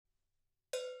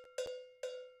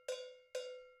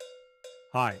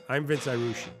Hi, I'm Vince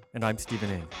Irushi, And I'm Stephen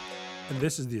Ng. and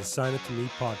this is the Assign It to Me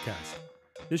podcast.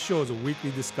 This show is a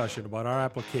weekly discussion about our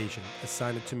application,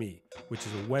 Assign It to Me, which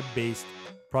is a web-based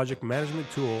project management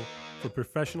tool for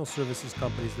professional services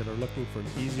companies that are looking for an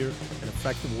easier and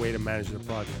effective way to manage their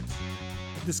projects.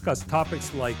 We discuss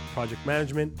topics like project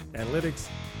management, analytics,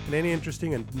 and any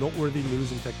interesting and noteworthy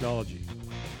news in technology.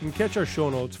 You can catch our show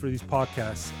notes for these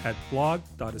podcasts at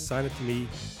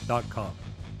blog.assignittomeme.com.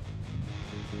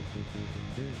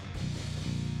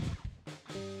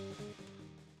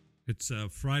 It's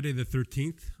Friday the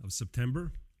 13th of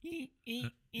September. The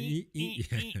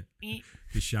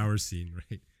shower scene,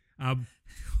 right?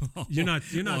 You're not.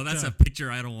 Oh, that's a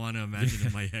picture I don't want to imagine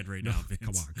in my head right now.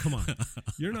 Vince. Come on.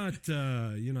 You're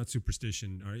not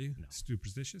superstition, are you? No.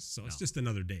 Superstitious? So it's No. just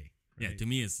another day. Yeah, Right? to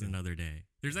me, it's another day.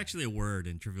 There's actually a word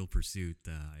in Trivial Pursuit.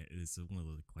 It's one of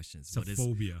the questions. It's a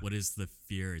phobia. What is the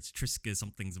fear? It's triska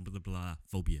something blah blah blah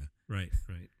phobia. Right.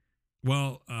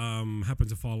 Well, happens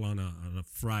to fall on a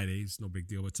Friday. It's no big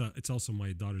deal. It's also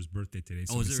my daughter's birthday today.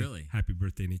 So Oh, is we it say really? Happy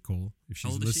birthday, Nicole. If How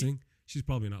she's old is she? listening, she's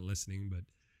probably not listening, but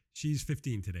she's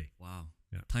 15 today. Wow,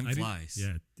 Yeah, time I didn't- flies.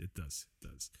 Yeah, it does.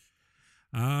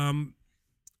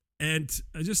 And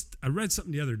I read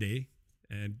something the other day,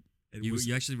 and You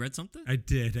actually read something? I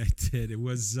did. It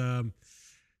was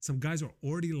some guys are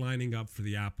already lining up for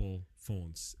the Apple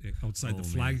phones outside the Oh,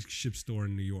 man. flagship store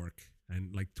in New York,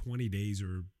 and like 20 days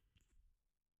or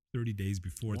 30 days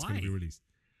before it's going to be Why? released.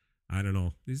 I don't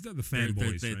know. These are the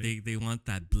fanboys, right? They want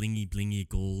that blingy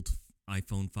gold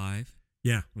iPhone 5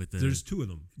 Yeah. with There's two of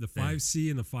them: the 5C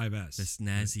and the 5S. the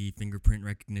snazzy fingerprint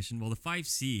recognition. Well, the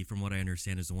 5C, from what I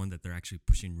understand, is the one that they're actually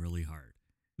pushing really hard.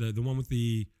 The one with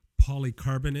the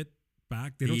polycarbonate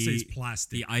back. They don't say it's The-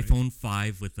 plastic. The right? iPhone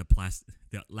 5 with the plastic,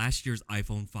 last year's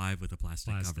iPhone 5 with a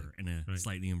plastic cover and a right.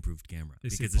 slightly improved camera They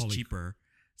say because it's poly- cheaper.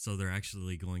 So they're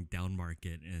actually going down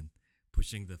market and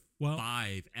pushing the Well-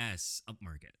 5S up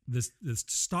market. This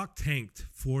stock tanked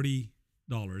 $40,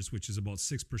 which is about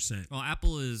 6%. Well,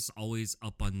 Apple is always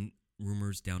up on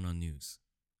rumors, down on news.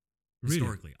 Really?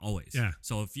 Historically, always. Yeah.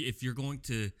 So if you're going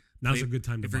to Now's play- a good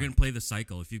time to if buy. you're going to play the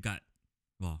cycle, if you've got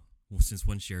well, since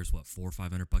one shares what $400 or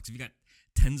 $500, if you got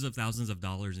tens of thousands of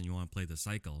dollars and you want to play the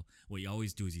cycle, what you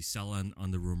always do is you sell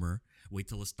on the rumor, wait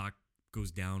till the stock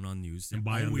goes down on news, And it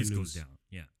buy on the always news. goes down.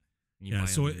 Yeah. And you Yeah, buy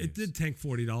so on the it news. did tank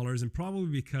 $40, and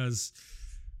probably because,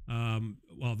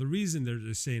 the reason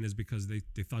they're saying is because they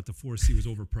thought the 4C was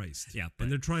overpriced. Yeah, but-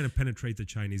 and they're trying to penetrate the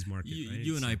Chinese market. You, right?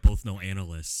 you and So- I both know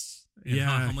analysts. And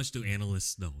Yeah. How much do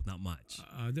analysts know? Not much.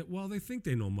 They think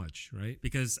they know much, right?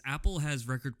 Because Apple has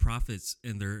record profits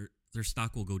and their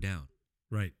stock will go down.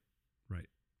 Right.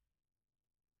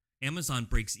 Amazon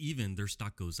breaks even, their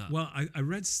stock goes up. Well, I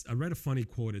read a funny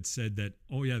quote. It said that,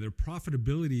 their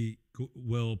profitability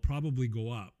will probably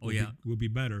go up. Oh, yeah. will be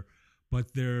better,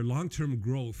 but their long-term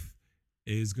growth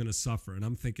is going to suffer. And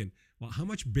I'm thinking, well, how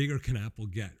much bigger can Apple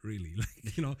get, really?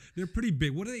 Like, they're pretty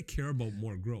big. What do they care about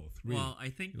more growth? Really? Well, I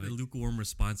think Like- the lukewarm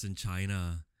response in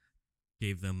China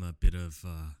gave them a bit of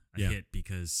a Yeah. hit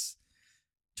because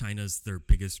China's their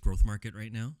biggest growth market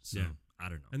right now. So Yeah. I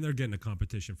don't know. And they're getting a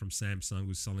competition from Samsung,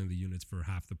 who's selling the units for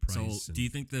half the price. So and- do you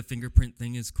think the fingerprint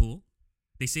thing is cool?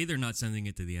 They say they're not sending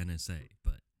it to the NSA,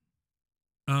 but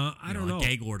I don't know. A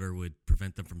gag order would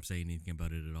prevent them from saying anything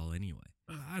about it at all anyway.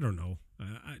 I don't know.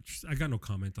 I got no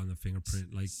comment on the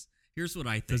fingerprint. Like, Here's what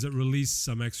I think. does it release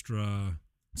some extra?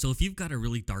 So if you've got a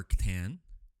really dark tan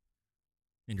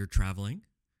and you're traveling,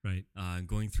 Right.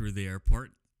 going through the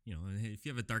airport, if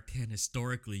you have a dark tan,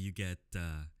 historically you get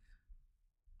a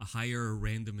higher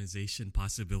randomization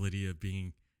possibility of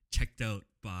being checked out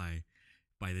by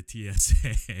the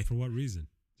TSA. For what reason?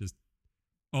 Just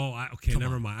okay. Come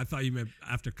Never on. mind. I thought you meant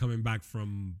after coming back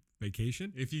from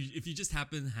vacation. If you just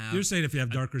happen to have You're saying if you have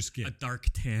darker a skin. dark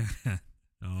tan,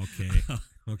 Okay.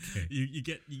 Okay. you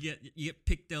get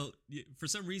picked out for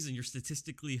some reason. You're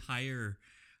statistically higher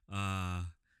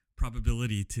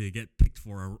probability to get picked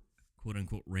for a quote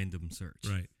unquote random search.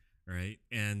 Right. Right.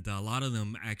 And a lot of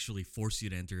them actually force you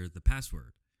to enter the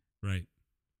password. Right.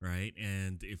 Right.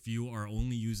 And if you are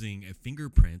only using a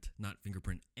fingerprint, not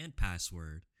fingerprint and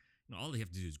password, all they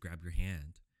have to do is grab your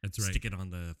hand, That's right. stick it on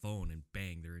the phone, and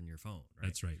bang, they're in your phone. Right?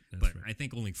 That's right. That's But right. I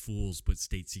think only fools put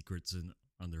state secrets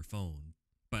on their phone.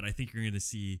 But I think you're going to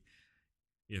see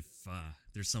if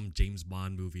there's some James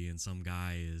Bond movie and some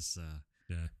guy is,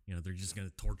 Yeah. they're just going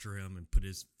to torture him and put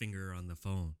his finger on the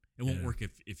phone. It won't Yeah. work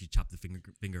if you chop the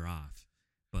finger off.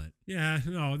 But Yeah.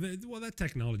 No. That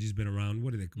technology's been around.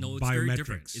 What are they? no, it's Biometrics. very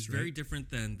different. It's right? very different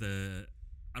than the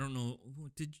I don't know.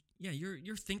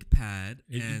 Your ThinkPad,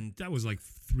 and that was like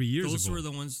 3 years ago. those were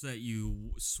the ones that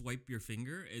you swipe your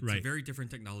finger. It's a Right. very different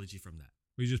technology from that.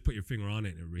 You just put your finger on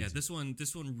it and it reads. Yeah, it.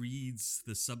 this one reads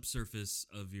the subsurface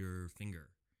of your finger,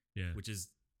 Yeah. which is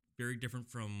very different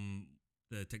from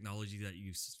the technology that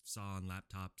you saw on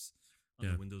laptops on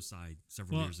Yeah. the Windows side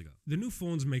several Well, years ago. The new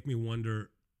phones make me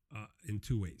wonder in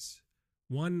two ways.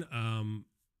 One,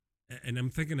 and I'm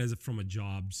thinking as from a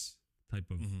jobs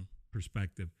type of Mm-hmm.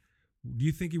 perspective. Do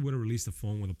you think he would have released a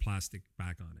phone with a plastic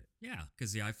back on it? Yeah,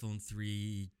 because the iPhone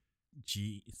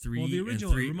 3G, Well, the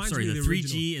original- it reminds me the of the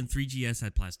 3G and 3GS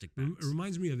had plastic It backs.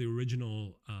 reminds me of the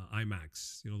original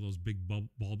iMacs. Those big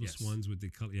bulbous Yes. ones with the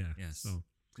color. Yeah. Yes. So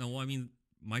No, well, I mean,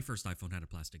 my first iPhone had a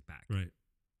plastic back. right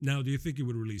now, do you think he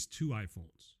would release two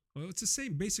iPhones? Well, it's the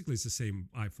same. Basically, it's the same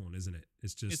iPhone, isn't it?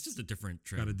 It's just a different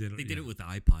trim. got a They digital- did yeah. it with the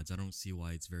iPods. I don't see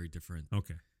why it's very different.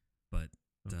 okay. But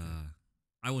Okay.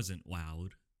 I wasn't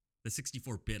wowed. The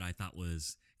 64-bit I thought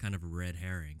was kind of a red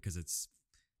herring because it's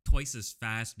twice as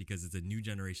fast because it's a new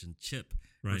generation chip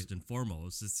Right. first and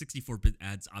foremost. The 64-bit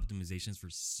adds optimizations for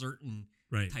certain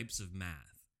Right. types of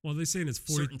math. Well, they're saying it's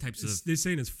 40. Certain types of- They're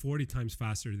saying it's 40 times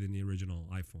faster than the original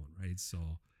iPhone, right?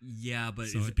 So Yeah, but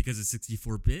So is it because it's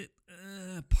 64-bit?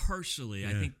 Partially.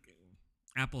 I Yeah. think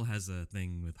Apple has a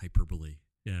thing with hyperbole.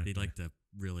 yeah, They'd like to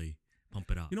really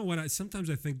pump it up. You know what? Sometimes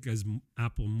I think as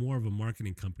Apple more of a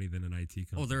marketing company than an IT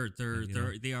company. Oh, you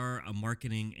know. they are a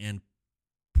marketing and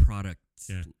product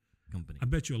Yeah. company. I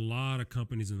bet you a lot of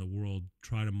companies in the world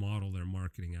try to model their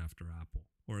marketing after Apple,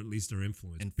 or at least their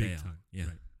influence, And big fail. time.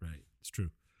 Yeah. Right. It's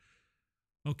true.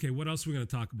 Okay, what else are we going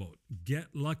to talk about?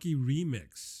 Get Lucky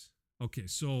remix. Okay,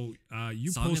 so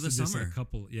you Song of the posted this in summer. a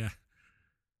couple. Yeah,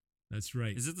 that's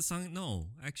right. Is it the song? No,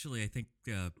 actually, I think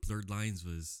Blurred Lines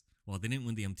was. Well, they didn't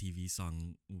win the MTV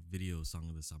video song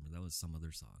of the summer. That was some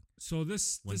other song. So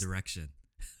this, One Direction,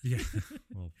 yeah.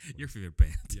 Well, your favorite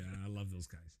band. yeah, I love those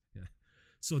guys. Yeah.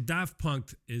 So Daft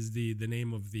Punk is the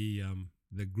name of the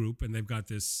group, and they've got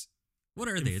this What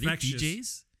are they? Are they Infectious.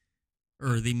 DJs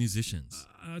or are they musicians?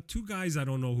 two guys. I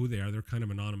don't know who they are. They're kind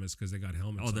of anonymous because they got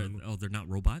helmets on. They're not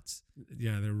robots.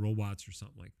 Yeah, they're robots or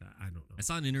something like that. I don't know. I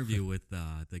saw an interview with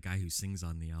the guy who sings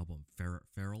on the album,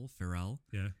 Pharrell,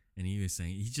 Yeah. and he was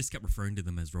saying he just kept referring to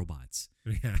them as robots.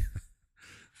 Yeah.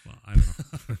 Well, I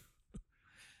don't know.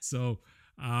 So,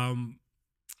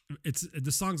 it's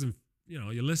the songs, and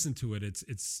you listen to it.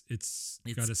 It's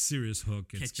got a serious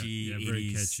hook. It's Catchy, got, 80s,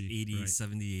 very catchy. 80s,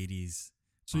 right. 70s, 80s.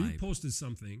 So you vibe. posted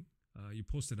something. You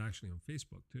posted actually on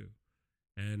Facebook too,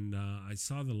 and I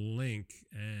saw the link,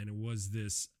 and it was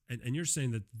this. And you're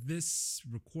saying that this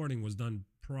recording was done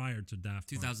prior to Daft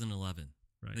Punk, 2011.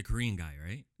 right? The Korean guy,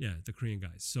 right? Yeah, the Korean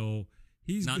guy. So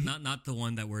he's Not the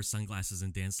one that wears sunglasses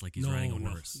and dance like he's riding a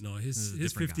horse. No, This is his a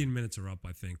different 15 guy. minutes are up,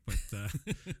 I think. But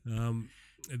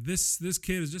this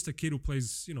kid is just a kid who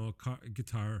plays a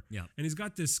guitar. Yeah. And he's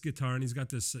got this guitar, and he's got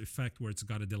this effect where it's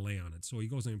got a delay on it. So he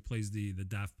goes and plays the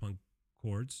Daft Punk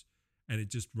chords, and it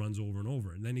just runs over and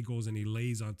over. And then he goes and he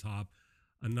lays on top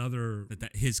another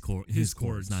His chords,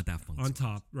 chords, not Daft Punk's on chords.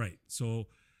 top, right? So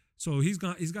he's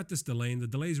got this delay, and the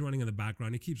delay's running in the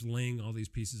background. He keeps laying all these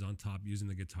pieces on top using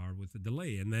the guitar with the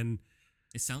delay, and then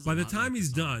It sounds. by a the lot time like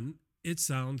he's the song. done, it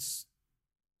sounds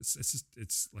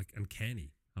it's like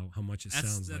uncanny how much it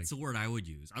sounds like. That's the word I would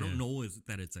use. I Yeah. don't know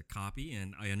that it's a copy,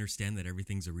 and I understand that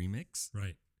everything's a remix.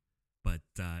 Right, But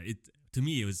to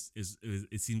me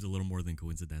it seems a little more than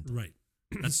coincidental. right.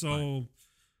 That's So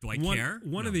Do I one, care?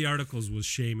 One of No. the articles was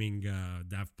shaming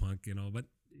Daft Punk, but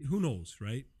who knows,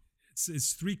 right?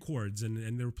 It's three chords,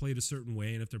 and they're played a certain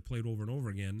way, and if they're played over and over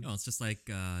again, No, it's just like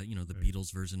the Right.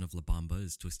 Beatles version of La Bamba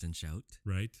is Twist and Shout.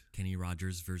 right? Kenny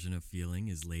Rogers' version of Feeling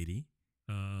is Lady.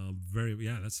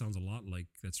 That sounds a lot like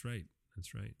that's right.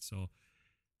 So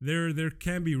there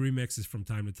can be remixes from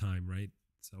time to time, right?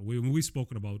 So we've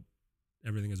spoken about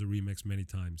everything as a remix many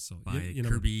times. So By you know,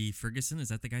 Kirby Ferguson. Is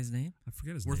that the guy's name? I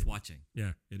forget his Worth name. watching.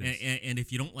 Yeah, it is. And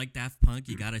if you don't like Daft Punk,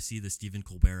 you gotta see the Stephen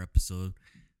Colbert episode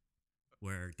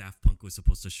where Daft Punk was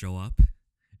supposed to show up.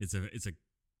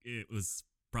 It was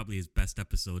probably his best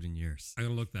episode in years. I'm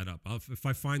gonna look that up. If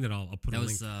I find it, I'll put That a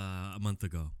was link. a month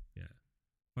ago. Yeah,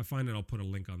 if I find it, I'll put a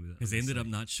link on the. Because they ended up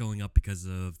not showing up because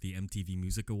of the MTV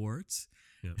Music Awards.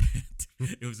 Yeah.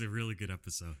 It was a really good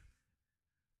episode.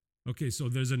 Okay, so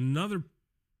there's another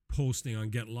posting on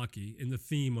Get Lucky in the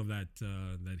theme of that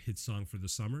hit song for the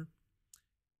summer,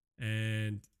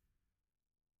 and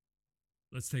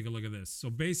let's take a look at this. So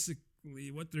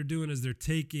basically, what they're doing is they're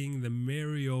taking the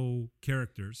Mario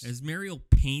characters. Is Mario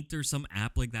Paint or some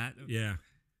app like that? Yeah,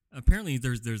 Apparently,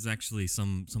 there's actually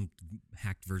some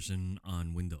hacked version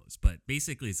on Windows, but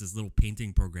basically, it's this little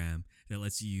painting program that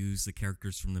lets you use the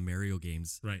characters from the Mario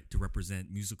games Right. to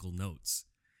represent musical notes.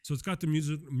 So it's got the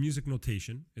music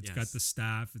notation. It's got Yes. the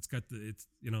staff. It's got the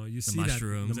you The see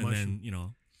mushrooms, that and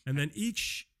and then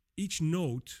each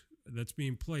note that's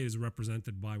being played is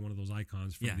represented by one of those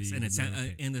icons for yes, the and it's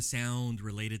okay. and the sound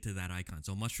related to that icon.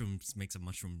 So mushrooms makes a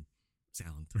mushroom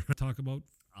sound. Talk about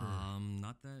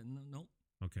Not that no.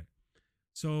 okay.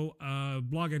 So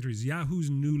blog entries, Yahoo's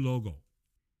new logo.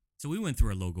 So we went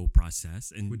through a logo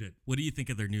process, and We did. What do you think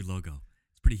of their new logo?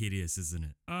 It's pretty hideous, isn't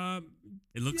it?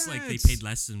 It looks yeah, like they it's- paid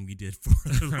less than we did for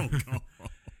the logo.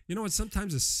 You know what?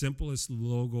 Sometimes the simplest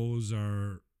logos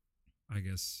are, I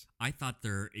guess, I thought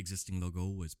their existing logo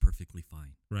was perfectly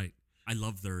fine. right. I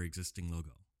love their existing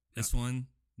logo. This one,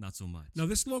 not so much. Now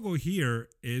this logo here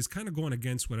is kind of going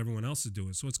against what everyone else is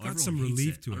doing, so it's got Everyone some hates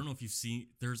relief it. to it. I don't know if you've seen.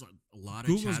 There's a lot of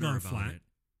Google's chatter gone about flat. it.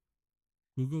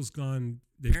 Google's gone.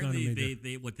 They've gone Apparently, and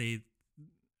made they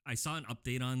I saw an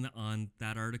update on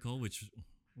that article, which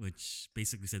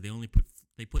basically said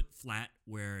they put flat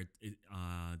where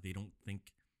they don't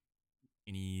think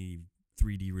any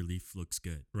 3D relief looks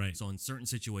good. Right. So in certain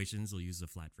situations, they'll use the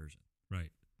flat version, right.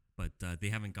 but they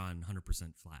haven't gone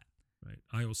 100% flat. Right.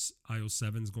 iOS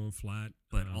 7's going flat.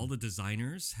 But all the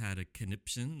designers had a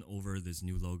conniption over this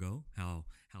new logo. How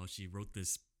she wrote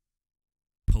this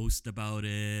post about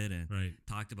it and right.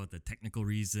 talked about the technical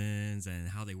reasons and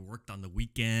how they worked on the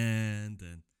weekend,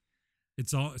 and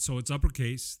It's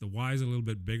uppercase. The Y is a little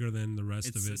bit bigger than the rest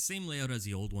it's of the it. same layout as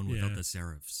the old one without Yeah. the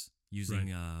serifs,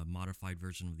 using a modified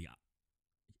version of the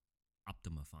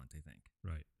Optima font, I think.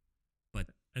 Right.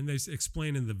 But And they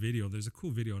explain in the video. There's a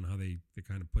cool video on how they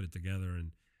kind of put it together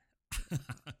and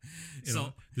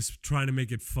just trying to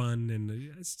make it fun and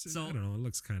it's just, So- I don't know. It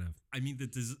looks kind of. I mean,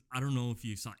 I don't know if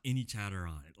you saw any chatter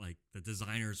on it. Like the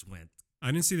designers went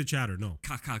I didn't see the chatter. No,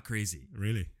 caca crazy.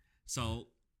 really. So,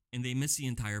 and they missed the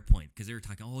entire point because they were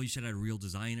talking, oh, you should have had a real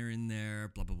designer in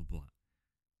there, blah, blah, blah, blah.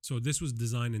 So this was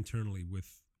designed internally with.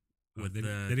 They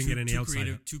didn't two- get any two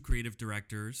outside. two creative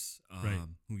directors Right.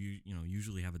 who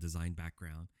usually have a design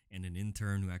background, and an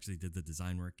intern who actually did the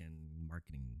design work and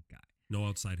marketing guy. No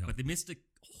outside help. But they missed the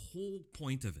whole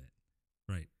point of it.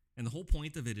 Right. And the whole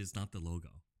point of it is not the logo,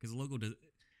 because the logo does.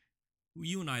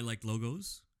 You and I like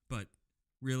logos, but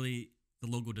really the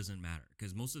logo doesn't matter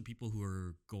because most of the people who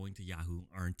are going to Yahoo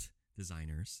aren't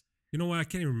designers. You know what? I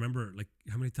can't even remember like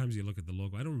how many times you look at the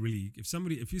logo. I don't really.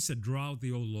 If you said draw out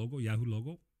the old logo, Yahoo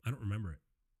logo, I don't remember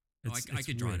it. I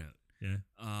could draw it weird. out.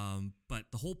 Yeah. But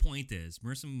the whole point is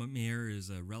Marissa Mayer is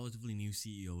a relatively new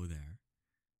CEO there.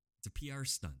 It's a PR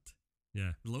stunt.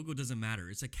 Yeah. The logo doesn't matter.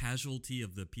 It's a casualty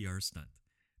of the PR stunt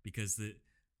because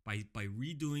by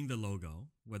redoing the logo,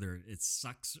 whether it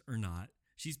sucks or not,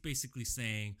 she's basically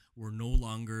saying we're no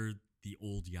longer the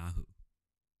old Yahoo.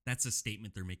 That's a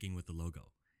statement they're making with the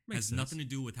logo. Makes Has sense. nothing to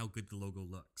do with how good the logo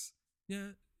looks. Yeah.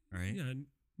 Right? Yeah.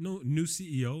 No new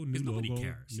CEO, new Because logo. nobody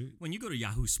cares. When you go to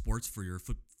Yahoo Sports for your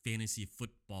fantasy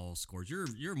football scores,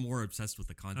 you're more obsessed with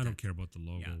the content. I don't care about the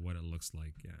logo, Yeah. what it looks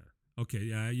like. Yeah. Okay.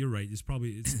 Yeah, you're right.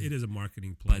 It is a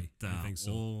marketing play. But I think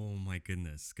so. oh my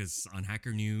goodness, because on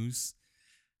Hacker News,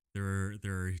 there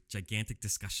are gigantic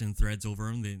discussion threads over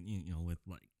them. That, with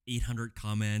like 800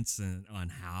 comments on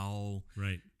how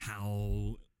Right.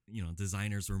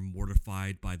 designers were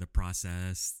mortified by the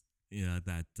process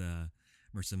that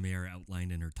Marissa Mayer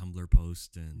outlined in her Tumblr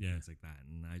post and Yeah. things like that.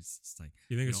 And I just like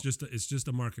You think it's just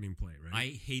a marketing play, right? I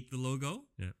hate the logo,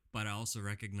 Yeah. but I also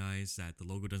recognize that the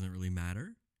logo doesn't really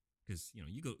matter because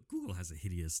Google has a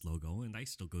hideous logo, and I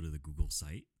still go to the Google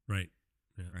site, Right.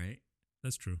 Yeah. right?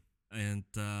 That's true. And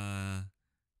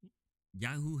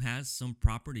Yahoo has some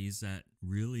properties that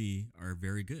really are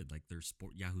very good. Like their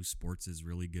Yahoo Sports is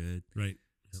really good. Right.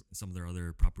 Some of their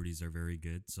other properties are very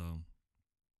good. So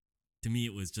to me,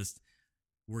 it was just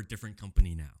we're a different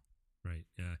company now. Right.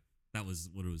 Yeah. That was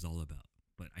what it was all about.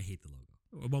 But I hate the logo.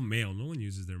 What about mail? No one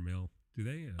uses their mail, do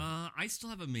they? I still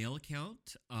have a mail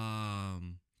account.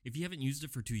 If you haven't used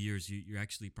it for 2 years, you're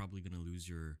actually probably going to lose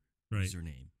your Right.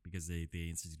 username because they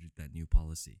instituted that new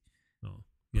policy. Oh.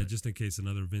 Yeah, But- just in case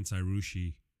another Vince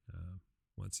Irushi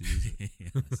wants to use it.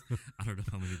 Yes. I don't know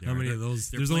how many there How are. many There- of those?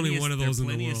 there are There's only plenty one of those in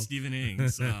the plenty world. of Stephen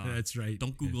Ings. That's right.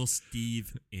 Don't Google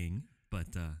Steve Ing, but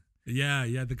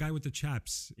Yeah, the guy with the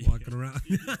chaps walking around.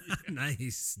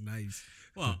 Nice.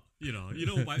 well,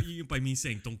 by me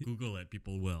saying don't Google it,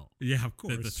 people will. Yeah, of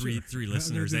course. The sure. three I'm gonna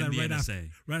listeners do and that the right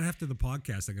NSA. Right after the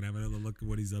podcast, I'm gonna have another look at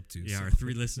what he's up to. Yeah, so. our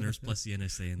 3 listeners plus the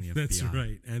NSA and the FBI. That's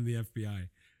right, and the FBI.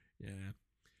 Yeah.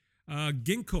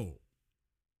 Ginkgo.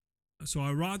 So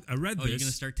I read Oh, this. you're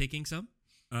gonna start taking some?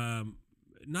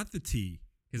 not the T.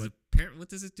 Because But what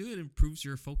does it do? It improves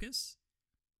your focus.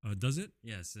 does it?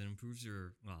 Yes, it improves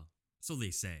your. Well, so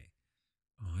they say.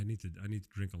 Oh, I need to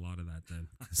drink a lot of that then.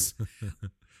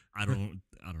 I don't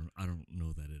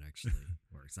know that it actually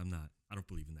works. I don't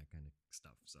believe in that kind of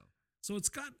stuff. So it's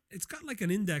got like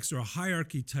an index or a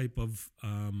hierarchy type of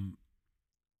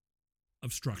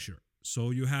structure. So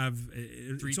you have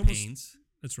Three it's almost, panes.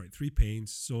 That's right, 3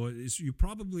 panes. So you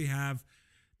probably have,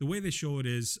 the way they show it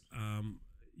is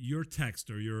your text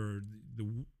or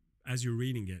as you're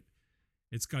reading it,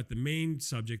 it's got the main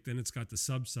subject, then it's got the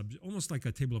sub-subject, almost like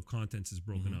a table of contents is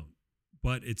broken out,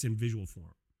 but it's in visual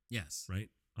form. Yes. Right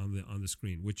on the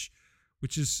screen, which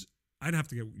is, I'd have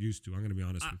to get used to. I'm going to be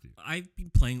honest with you. I've been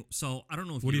playing, so I don't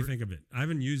know if What do you think of it? I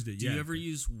haven't used it yet. Do you ever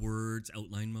use Word's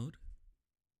outline mode?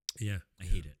 Yeah. I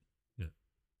hate it. Yeah.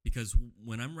 Because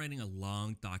when I'm writing a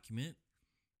long document,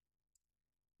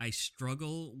 I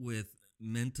struggle with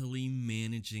mentally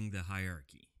managing the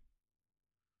hierarchy.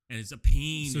 And it's a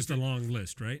pain. It's just a long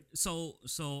list, right? So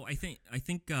I think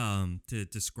to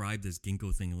describe this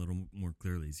Ginkgo thing a little more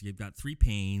clearly, is you've got 3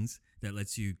 panes that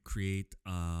lets you create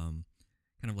kind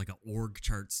of like an org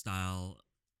chart style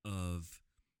of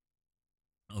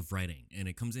writing, and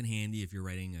it comes in handy if you're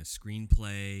writing a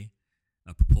screenplay,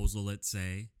 a proposal, let's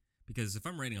say. Because if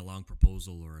I'm writing a long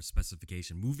proposal or a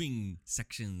specification, moving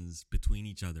sections between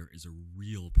each other is a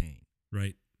real pain.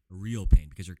 Right. A real pain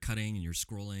because you're cutting and you're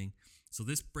scrolling. So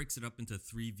this breaks it up into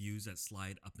 3 views that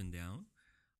slide up and down.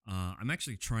 I'm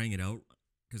actually trying it out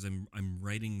because I'm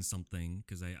writing something,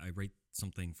 because I write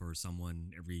something for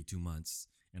someone every 2 months,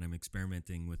 and I'm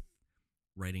experimenting with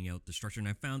writing out the structure, and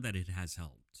I found that it has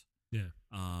helped. Yeah.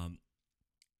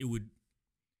 It would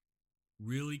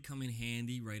really come in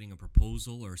handy writing a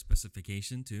proposal or a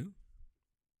specification too.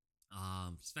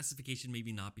 Specification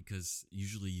maybe not, because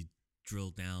usually you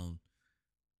drill down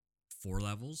 4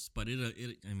 levels, but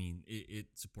it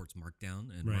supports Markdown,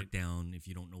 and right. Markdown, if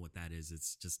you don't know what that is,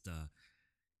 it's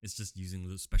just using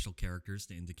those special characters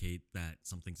to indicate that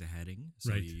something's a heading.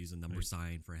 So right. you use a number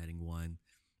sign for heading 1,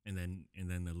 and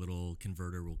then the little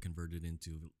converter will convert it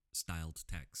into styled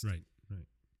text. Right.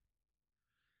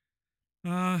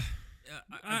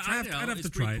 I'd have to it's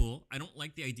try pretty it. cool. I don't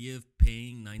like the idea of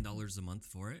paying $9 a month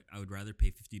for it. I would rather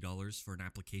pay $50 for an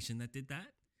application that did that,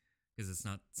 because it's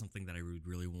not something that I would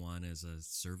really want as a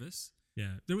service.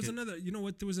 Yeah, there was another. You know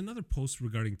what? There was another post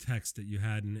regarding text that you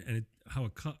had, and how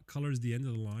it colors the end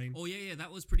of the line. Oh yeah,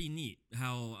 that was pretty neat.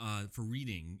 How for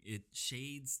reading, it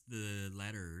shades the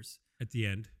letters at the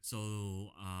end. So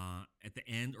at the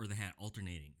end or the head,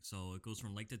 alternating. So it goes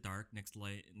from light to dark. Next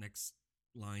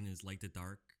line is light to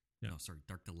dark. Yeah. No, sorry,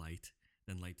 dark to light,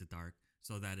 then light to dark,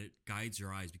 so that it guides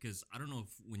your eyes. Because I don't know if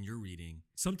when you're reading.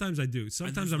 Sometimes I do.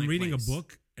 Sometimes I'm reading a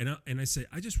book and I say,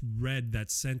 I just read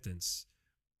that sentence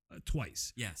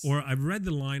twice. Yes. Or I've read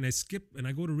the line, I skip and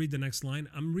I go to read the next line.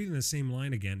 I'm reading the same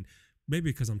line again, maybe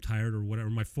because I'm tired or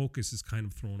whatever. My focus is kind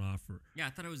of thrown off. Yeah,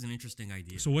 I thought it was an interesting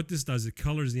idea. So what this does, it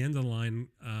colors the end of the line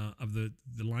of the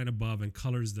line above, and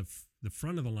colors the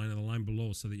front of the line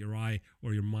below, so that your eye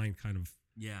or your mind kind of.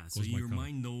 Yeah, so your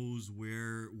mind knows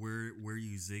where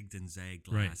you zigged and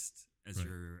zagged last as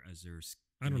you're.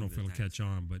 I don't know if it'll catch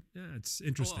on, but yeah, it's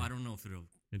interesting. Oh, I don't know if it'll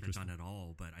catch on at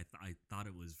all, but I thought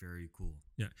it was very cool.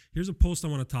 Yeah, here's a post I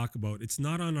want to talk about. It's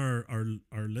not on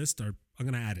our list. I'm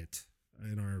going to add it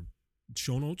in our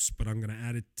show notes, but I'm going to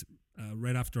add it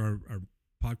right after our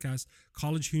podcast.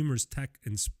 College Humor's tech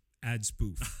and ad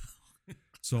spoof.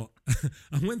 So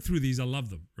I went through these. I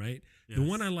love them, right? Yes. The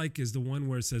one I like is the one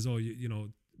where it says, oh, you know,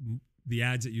 the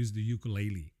ads that use the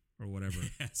ukulele or whatever.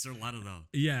 Yes, there are a lot of those.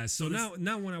 Yeah. So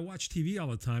now when I watch TV all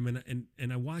the time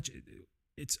and I watch it,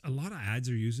 it's a lot of ads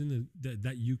are using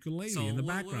that ukulele in the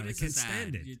background. I can't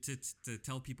stand it. To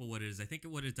tell people what it is, I think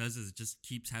what it does is it just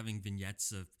keeps having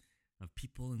vignettes of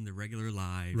people in their regular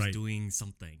lives doing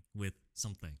something with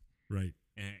something. Right.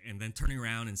 And then turning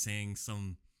around and saying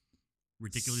some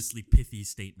ridiculously pithy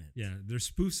statement. Yeah, they're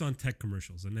spoofs on tech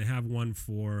commercials, and they have one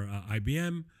for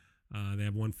IBM, they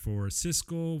have one for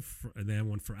Cisco, they have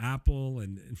one for Apple,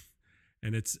 and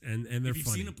they're funny. If you've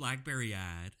seen a BlackBerry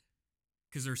ad,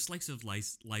 because they're slice of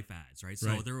life ads, right? So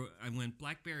I went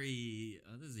BlackBerry.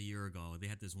 This is a year ago. They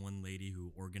had this one lady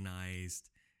who organized.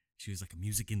 She was like a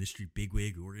music industry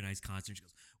bigwig who organized concerts. She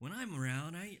goes, when I'm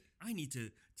around, I need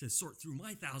to sort through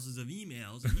my thousands of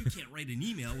emails, and you can't write an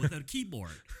email without a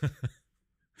keyboard.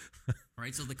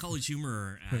 Right, so the College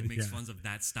Humor ad makes fun of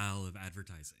that style of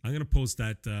advertising. I'm gonna post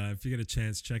that if you get a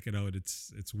chance, check it out.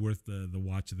 It's worth the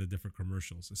watch of the different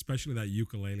commercials, especially that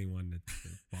ukulele one that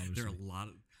bothers me. There are a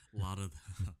lot of,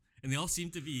 and they all seem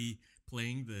to be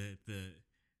playing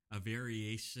the a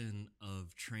variation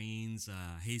of Train's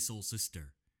 "Hey Soul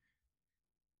Sister,"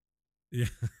 Yeah,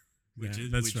 which yeah,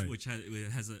 is that's which right.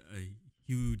 it has a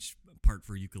huge part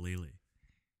for ukulele.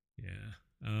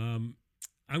 Yeah.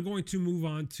 I'm going to move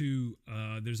on to.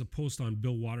 There's a post on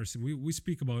Bill Watterson. We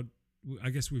speak about. I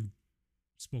guess we've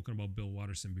spoken about Bill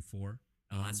Watterson before.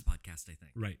 The last podcast, I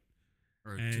think, Right.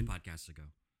 or two And podcasts ago.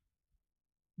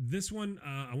 this one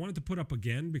I wanted to put up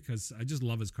again because I just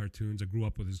love his cartoons. I grew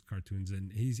up with his cartoons,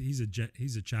 and he's a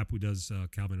chap who does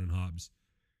Calvin and Hobbes.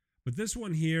 But this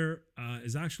one here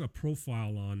is actually a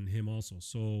profile on him also.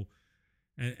 So,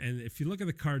 and if you look at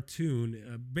the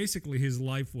cartoon, basically his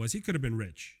life was he could have been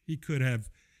rich. He could have.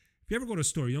 If you ever go to a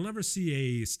store, you'll never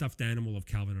see a stuffed animal of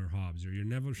Calvin or Hobbes, or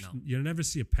No. you'll never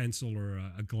see a pencil or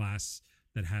a glass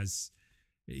that has.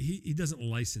 He doesn't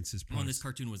license his Well, products. this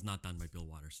cartoon was not done by Bill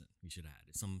Watterson. We should add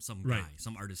it's some Right. guy,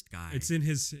 some artist guy. It's in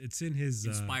his.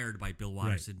 Inspired by Bill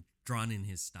Watterson, drawn in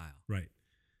his style. Right.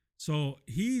 So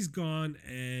he's gone,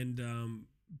 and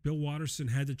Bill Watterson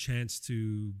had the chance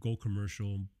to go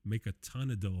commercial, make a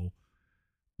ton of dough.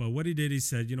 But what he did, he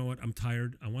said, "You know what? I'm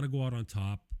tired. I want to go out on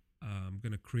top. I'm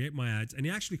going to create my ads." And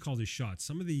he actually called his shots.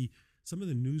 Some of the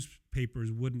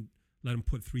newspapers wouldn't let him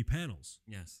put 3 panels,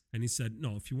 Yes. and he said,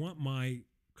 "No, if you want my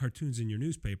cartoons in your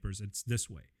newspapers, it's this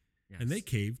way." Yes. And they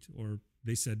caved, or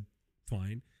they said,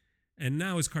 "Fine." And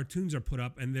now his cartoons are put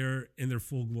up, and they're in their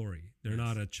full glory. They're Yes.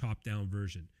 not a chopped down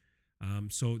version.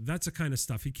 So that's the kind of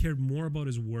stuff. He cared more about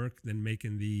his work than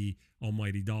making the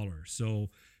almighty dollar. So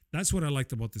that's what I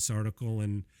liked about this article.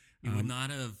 And He would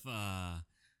not have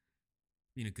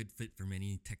been a good fit for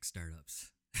many tech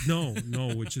startups. no,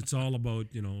 which it's all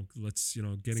about, getting all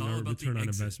our about the return on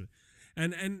exit. investment.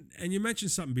 And you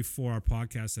mentioned something before our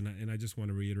podcast, and I just want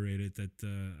to reiterate it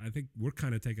that I think we're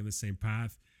kind of taking the same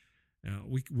path.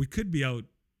 We could be out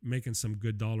making some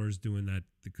good dollars doing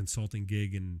the consulting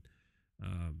gig and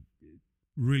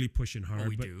really pushing hard. Well,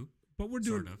 we but, do. but we're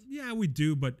doing, sort of. yeah, we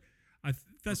do. But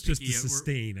that's We're just picky. to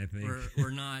sustain. I think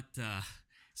We're not.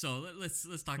 So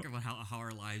let's talk about how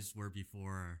our lives were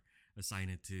before assign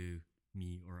it to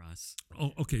me or us.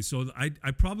 Oh, okay. So I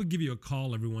probably give you a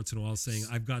call every once in a while saying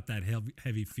I've got that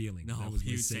heavy feeling. No, That was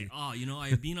my you'd say, saying.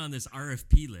 I've been on this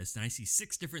RFP list and I see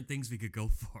 6 different things we could go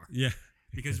for. Yeah,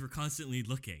 Because we're constantly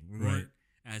looking. We Right. weren't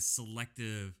as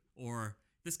selective. Or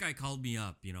this guy called me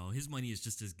up. His money is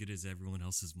just as good as everyone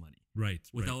else's money. right.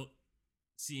 Without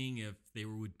seeing if they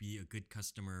would be a good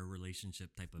customer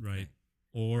relationship type of Right. thing.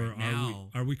 Or Right now-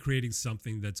 are we creating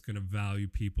something that's going to value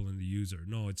people and the user?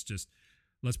 No, it's just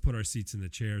let's put our seats in the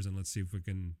chairs and let's see if we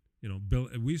can,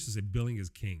 build. We used to say billing is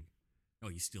king. Oh,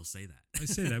 you still say that. I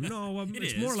say that. No, It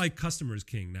it's is. more like customer is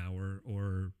king now,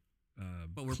 or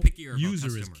But we're pickier about user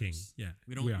customers. is king. Yeah,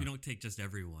 We don't take just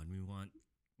everyone. We want,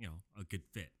 a good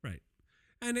fit. right.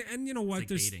 And you know what? like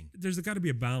dating. There's got to be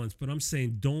a balance. But I'm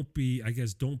saying don't be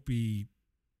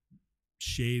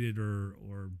shaded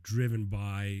or driven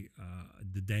by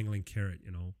the dangling carrot.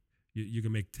 You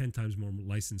can make 10 times more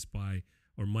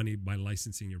money by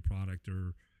licensing your product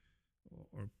or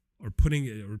putting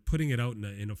it out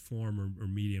in a form or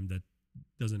medium that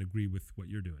doesn't agree with what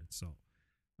you're doing. So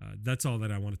that's all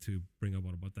that I wanted to bring up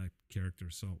about that character.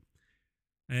 So,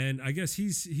 and I guess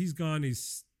he's gone.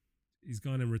 He's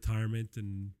gone in retirement,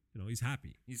 and he's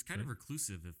happy. He's kind of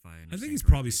reclusive, if I understand. I think he's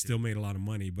correctly, probably too. still made a lot of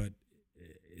money, but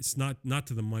it's not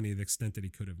to the money the extent that he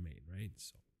could have made, right?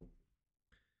 So,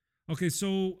 okay,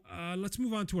 so let's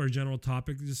move on to our general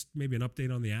topic. Just maybe an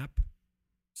update on the app.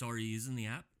 So are you using the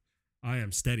app? I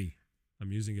am steady.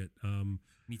 I'm using it.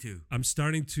 Me too. I'm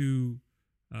starting to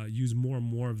use more and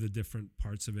more of the different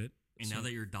parts of it. And So- now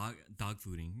that you're dog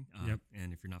fooding, Yep.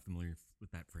 and if you're not familiar with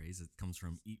that phrase, it comes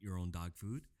from eat your own dog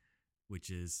food, which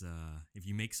is if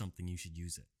you make something, you should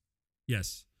use it.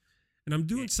 Yes, and I'm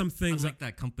doing some things. Unlike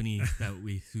that company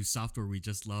whose software we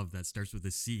just love that starts with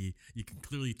a C, you can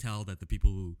clearly tell that the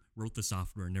people who wrote the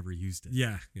software never used it.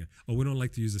 Yeah. Oh, we don't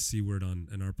like to use the C word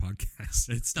in our podcast.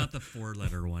 It's not the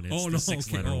 4-letter one. It's oh the no!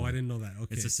 6-letter Okay. Oh, one. I didn't know that.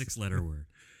 Okay, It's a 6-letter word.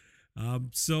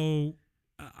 So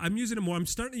I'm using it more. I'm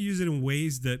starting to use it in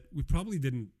ways that we probably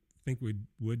didn't think we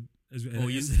would.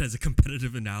 Use it as a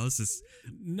competitive analysis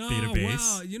no, database.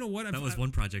 Well, you know what? That was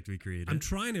one project we created. I'm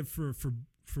trying it for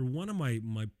one of my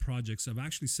projects. I've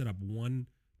actually set up one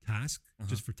task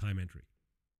just for time entry.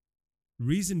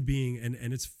 Reason being, and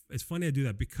it's funny I do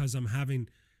that because the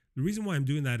reason why I'm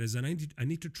doing that is I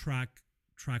need to track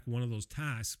one of those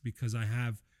tasks because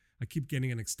I keep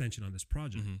getting an extension on this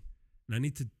project,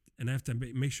 and I have to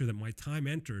make sure that my time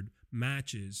entered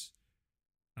matches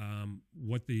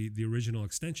what the original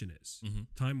extension is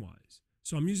time wise.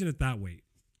 So I'm using it that way.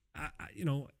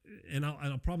 and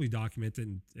I'll probably document it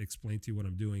and explain to you what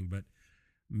I'm doing, but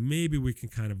maybe we can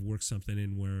kind of work something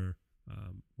in where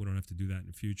we don't have to do that in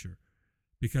the future,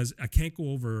 because I can't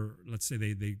go over, let's say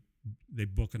they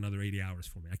book another 80 hours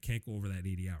for me. I can't go over that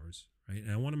 80 hours, right?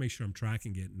 And I want to make sure I'm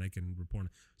tracking it and I can report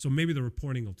it. So maybe the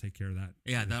reporting will take care of that.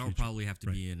 Yeah, that'll probably have to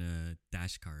be in a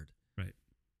dash card. Right.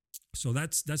 So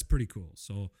that's pretty cool.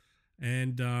 So,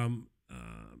 and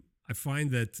I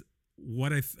find that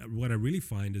what I really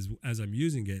find is, as I'm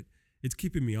using it, it's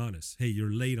keeping me honest. Hey,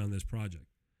 you're late on this project.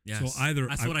 Yes. So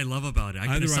that's what I love about it. I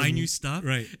can assign you stuff,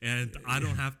 right, and I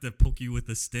don't have to poke you with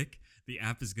a stick. The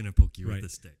app is going to poke you with a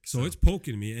stick. So it's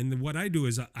poking me, and then what I do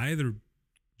is I either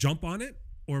jump on it,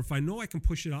 or if I know I can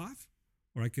push it off,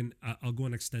 or I'll go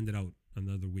and extend it out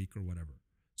another week or whatever.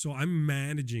 So I'm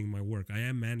managing my work. I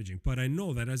am managing, but I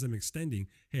know that as I'm extending,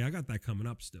 hey, I got that coming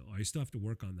up still. I still have to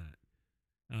work on that.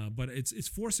 But it's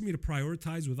forcing me to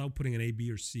prioritize without putting an A, B,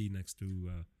 or C next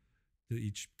to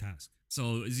each task.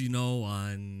 So as you know,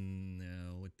 on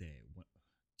what day?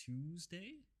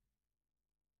 Tuesday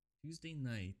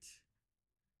night,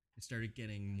 I started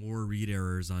getting more read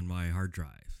errors on my hard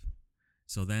drive.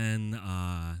 So then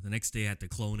the next day I had to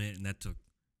clone it, and that took,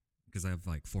 because I have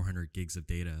like 400 gigs of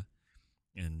data,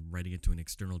 and writing it to an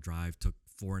external drive took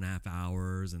 4.5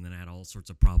 hours, and then I had all sorts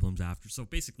of problems after. So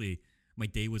basically, my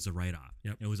day was a write-off.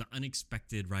 Yep. It was an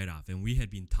unexpected write-off, and we had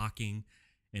been talking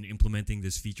and implementing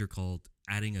this feature called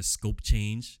adding a scope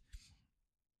change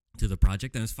to the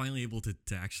project, and I was finally able to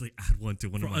actually add one to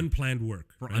one of my unplanned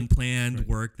work. For unplanned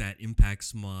work that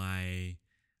impacts my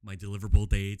deliverable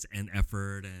dates and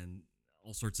effort and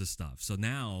all sorts of stuff. So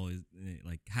now,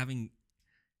 like having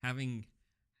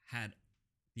had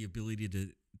the ability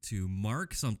to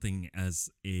mark something as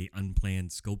a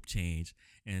unplanned scope change,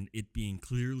 and it being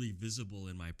clearly visible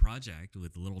in my project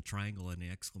with a little triangle and an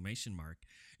exclamation mark,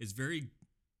 is very.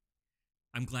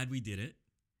 I'm glad we did it,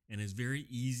 and it's very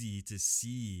easy to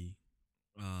see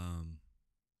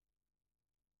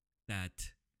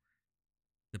that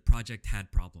the project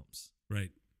had problems.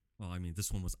 Right. Well, I mean,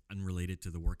 this one was unrelated to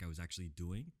the work I was actually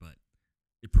doing, but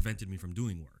it prevented me from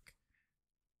doing work.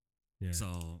 Yeah.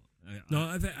 So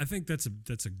I think that's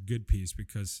a good piece,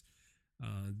 because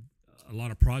a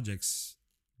lot of projects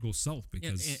go south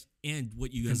because and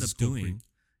what you end up doing,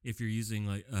 if you're using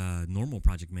like a normal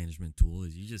project management tool,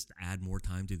 is you just add more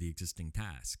time to the existing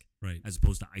task, right? As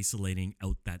opposed to isolating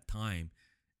out that time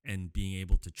and being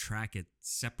able to track it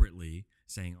separately,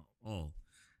 saying,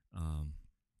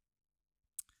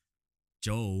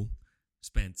 Joe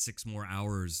spent 6 more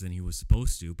hours than he was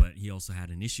supposed to, but he also had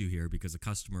an issue here because the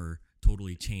customer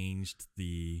totally changed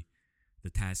the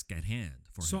task at hand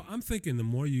for him. So I'm thinking the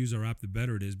more you use our app, the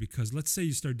better it is, because let's say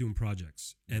you start doing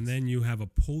projects, and then you have a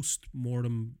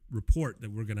post-mortem report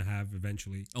that we're going to have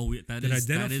eventually. Oh, that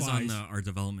is on our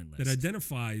development list. That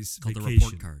identifies called vacation. The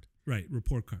report card. Right,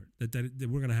 report card. That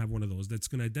we're going to have one of those. That's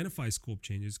going to identify scope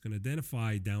changes, going to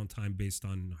identify downtime based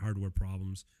on hardware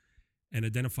problems, and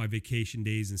identify vacation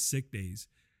days and sick days.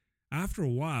 After a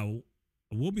while,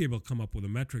 we'll be able to come up with a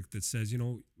metric that says,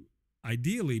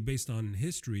 ideally, based on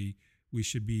history, we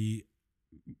should be,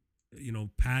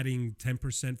 padding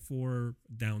 10% for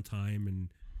downtime and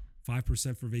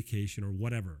 5% for vacation or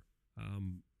whatever,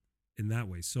 in that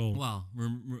way. So, well,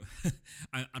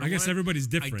 I guess everybody's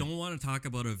different. I don't want to talk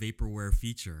about a vaporware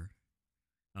feature,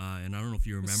 and I don't know if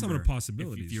you remember some of the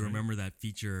possibilities. If you remember that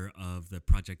feature of the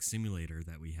project simulator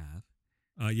that we have.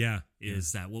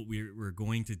 That what we're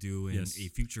going to do in a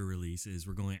future release is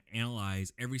we're going to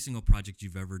analyze every single project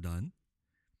you've ever done.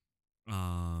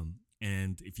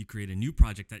 And if you create a new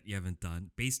project that you haven't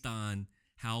done, based on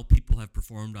how people have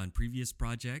performed on previous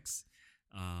projects,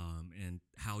 and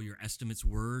how your estimates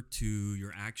were to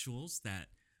your actuals, that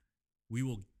we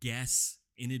will guess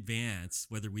in advance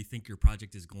whether we think your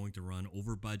project is going to run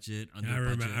over budget,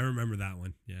 under budget. I remember that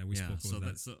one. Yeah, we spoke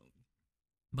about that.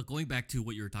 But going back to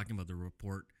what you were talking about, the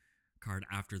report card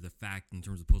after the fact in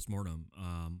terms of postmortem,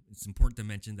 it's important to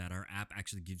mention that our app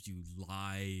actually gives you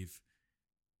live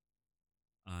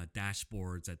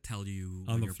dashboards that tell you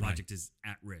when your project is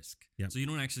at risk. Yep. So you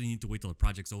don't actually need to wait till the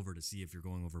project's over to see if you're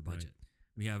going over budget.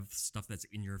 Right. We have stuff that's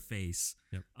in your face,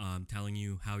 telling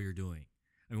you how you're doing.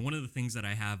 I mean, one of the things that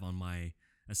I have on my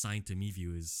assigned to me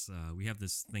view is we have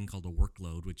this thing called a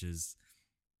workload, which is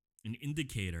an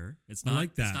indicator. It's not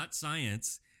It's not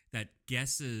science, that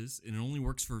guesses, and it only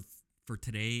works for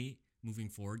today. Moving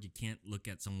forward, you can't look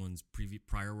at someone's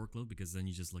prior workload, because then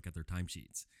you just look at their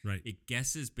timesheets. Right. It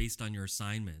guesses based on your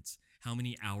assignments how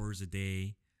many hours a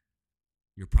day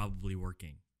you're probably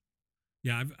working.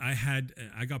 Yeah,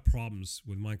 I got problems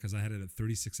with mine because I had it at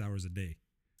 36 hours a day.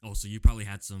 Oh, so you probably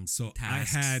had some So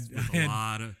tasks I with a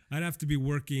lot of. I'd have to be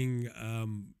working.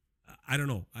 I don't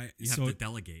know. You have to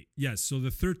delegate. Yes. So the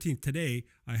 13th today,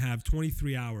 I have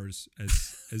 23 hours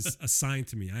as assigned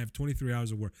to me. I have 23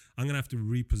 hours of work. I'm gonna have to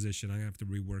reposition. I'm gonna have to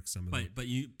rework some of them.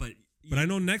 But I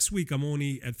know next week I'm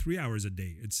only at 3 hours a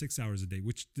day. It's 6 hours a day,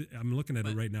 which I'm looking at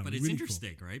it right now. But it's really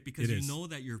interesting, cool. right? Because It you is. know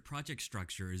that your project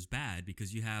structure is bad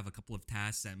because you have a couple of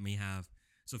tasks that may have.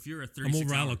 So if you're a I'm 36 hour,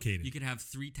 over-allocated. you could have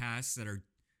 3 tasks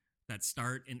that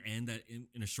start and end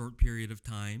in a short period of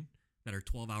time that are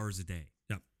 12 hours a day.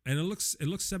 Yeah, and it looks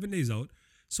 7 days out.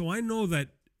 So I know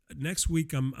that next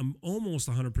week I'm almost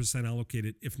 100%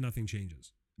 allocated if nothing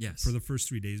changes. Yes. For the first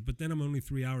 3 days, but then I'm only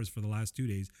 3 hours for the last 2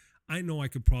 days. I know I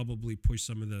could probably push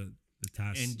some of the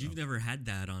tasks. And you've never had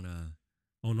that on a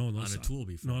on a tool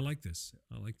before. No, I like this.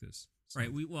 So,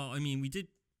 Right. We did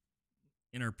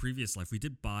in our previous life. We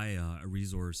did buy a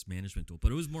resource management tool,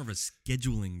 but it was more of a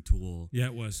scheduling tool. Yeah,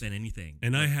 it was. Than anything.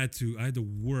 And I had to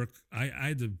work. I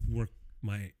had to work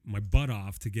my butt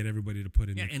off to get everybody to put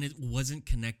in. Yeah, and it wasn't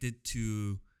connected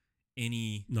to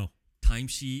any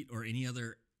timesheet or any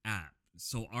other app.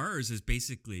 So ours is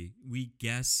basically we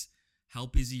guess how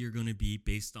busy you're going to be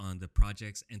based on the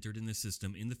projects entered in the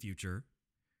system in the future.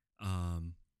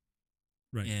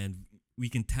 Right. And we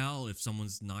can tell if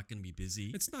someone's not going to be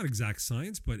busy. It's not exact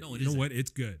science, but No, you know what? It's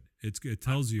good. It's good. It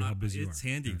tells you how busy you are. It's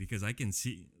handy Yeah. because I can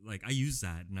see, like, I use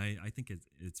that, and I think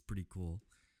it's pretty cool.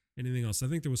 Anything else? I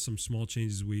think there was some small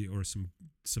changes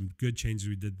some good changes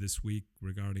we did this week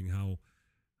regarding how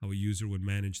a user would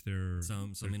manage their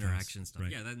Some their interaction tasks. stuff.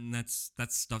 Right. Yeah,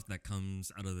 that's stuff that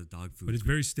comes out of the dog food. But it's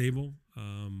very stable.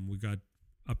 We got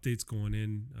updates going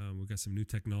in. We got some new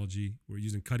technology. We're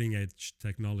using cutting edge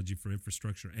technology for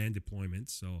infrastructure and deployment.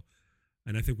 So,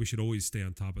 and I think we should always stay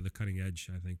on top of the cutting edge.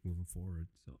 I think moving forward.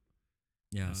 So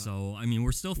yeah. So I mean,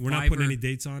 we're not putting any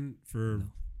dates on for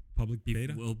public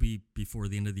beta. Will be before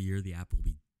the end of the year. The app will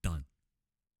be done.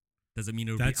 Does it mean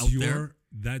it'll That's be out there?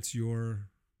 That's your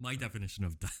My definition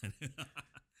of done.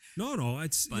 No.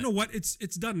 It's you know what? It's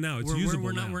done now. It's usable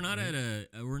we're not now. we're not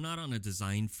we're not on a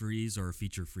design freeze or a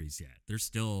feature freeze yet. There's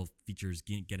still features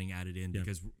getting added in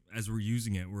because as we're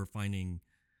using it, we're finding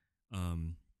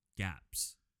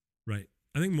gaps. Right.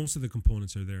 I think most of the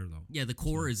components are there though. Yeah, the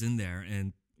core is in there,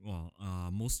 and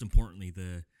most importantly,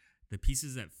 the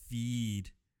pieces that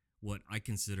feed what I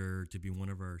consider to be one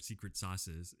of our secret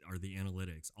sauces are the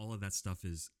analytics. All of that stuff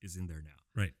is in there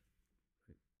now. Right.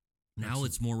 Now Excellent.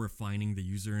 it's more refining the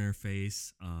user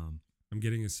interface. I'm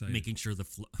getting excited. Making sure the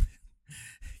flow.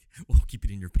 Well, keep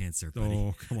it in your pants there, buddy.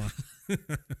 Oh, come on.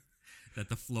 That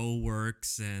the flow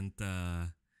works and the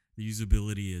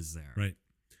usability is there. Right.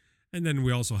 And then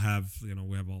we also have,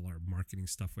 we have all our marketing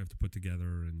stuff we have to put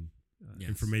together and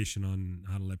information on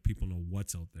how to let people know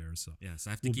what's out there. So yes,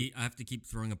 I have to keep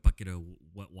throwing a bucket of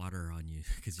wet water on you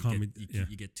because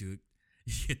you get too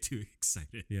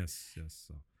excited. Yes.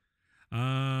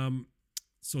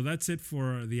 So that's it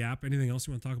for the app. Anything else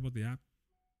you want to talk about the app?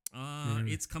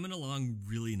 It's coming along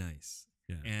really nice.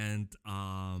 Yeah. And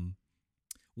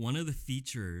one of the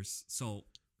features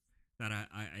that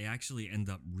I actually end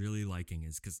up really liking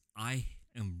is because I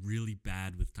am really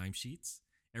bad with timesheets.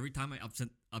 Every time I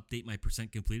update my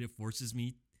percent complete, it forces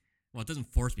me. Well, it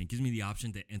doesn't force me. It gives me the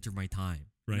option to enter my time.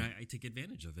 Right. And I take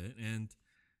advantage of it. And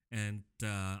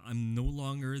I'm no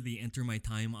longer the enter my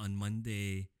time on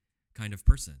Monday kind of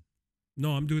person.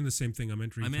 No, I'm doing the same thing. I'm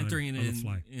entering it on the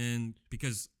fly. And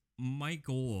because my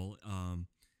goal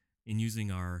in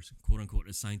using our quote unquote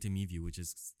assigned to me view, which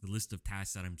is the list of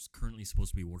tasks that I'm currently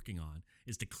supposed to be working on,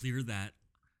 is to clear that,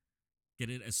 get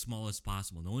it as small as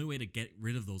possible. The only way to get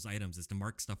rid of those items is to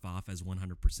mark stuff off as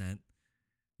 100%.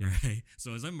 Right.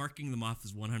 So as I'm marking them off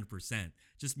as 100%,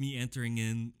 just me entering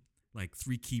in like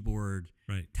 3 keyboard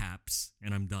taps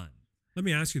and I'm done. Let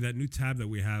me ask you, that new tab that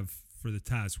we have for the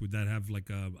task, would that have like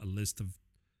a list of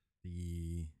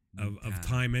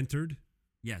time entered?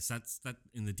 Yes, that's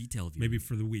in the detail view. Maybe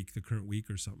for the current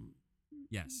week or something.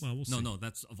 Yes. Well, we'll see. No,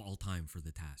 that's of all time for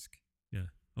the task. Yeah.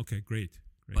 Okay, great.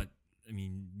 But I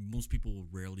mean, most people will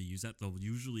rarely use that. They'll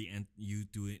usually you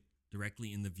do it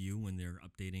directly in the view when they're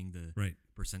updating the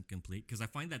percent complete. Because I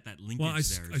find that linkage well, I there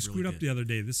is I screwed really up the other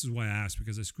day. This is why I asked,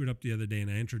 because I screwed up the other day and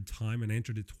I entered time and I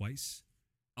entered it twice.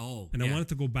 Oh, and I wanted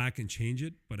to go back and change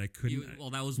it, but I couldn't.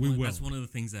 That's one of the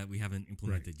things that we haven't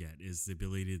implemented yet is the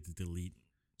ability to delete.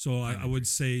 So I would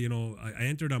say, I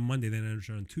entered on Monday, then I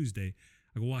entered on Tuesday.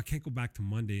 I go, well, I can't go back to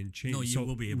Monday and change. No, you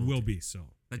will be able to. Will be, so.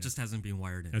 That just hasn't been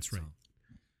wired in. That's right.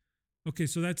 So. Okay,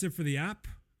 so that's it for the app.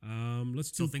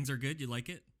 So things are good? You like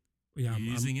it? Yeah.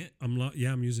 You're using it?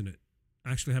 I'm using it.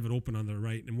 I actually have it open on the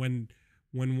right. And when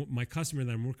when my customer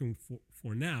that I'm working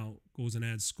for now goes and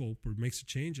adds scope or makes a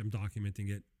change, I'm documenting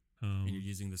it. And you're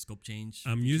using the scope change?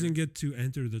 I'm feature? using it to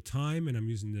enter the time, and I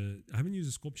haven't used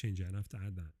the scope change yet. I have to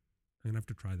add that. I'm gonna have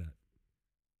to try that.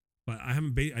 But I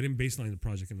didn't baseline the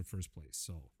project in the first place.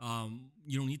 So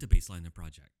you don't need to baseline the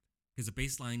project because the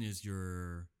baseline is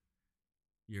your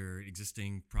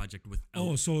existing project with.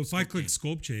 so if I click change.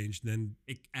 scope change, then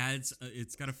It adds.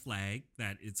 It's got a flag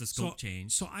that it's a scope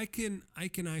change. So I can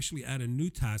actually add a new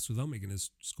task without making a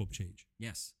scope change.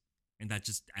 Yes, and that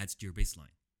just adds to your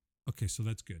baseline. Okay, so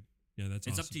that's good. Yeah, that's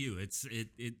It's awesome. up to you.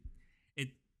 It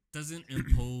doesn't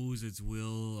impose its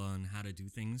will on how to do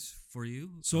things for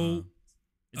you. So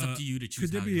it's up to you to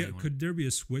choose. Could there be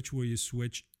a switch where you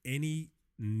switch any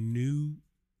new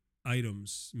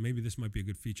items? Maybe this might be a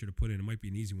good feature to put in. It might be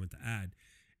an easy one to add.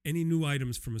 Any new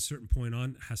items from a certain point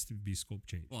on has to be scope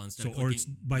change. Well, instead of or it's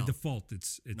clicking- by no. default.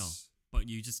 It's No, but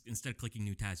you just instead of clicking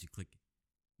new task, you click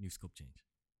new scope change.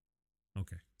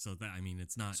 okay. So that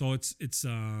it's not. So it's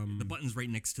the button's right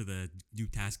next to the new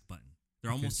task button.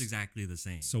 They're almost exactly the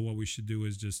same. So what we should do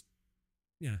is just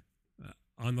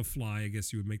on the fly. I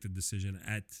guess you would make the decision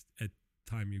at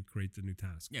time you create the new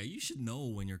task. Yeah, you should know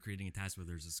when you're creating a task where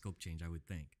there's a scope change. I would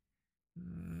think.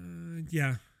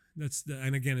 Yeah,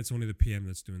 and again, it's only the PM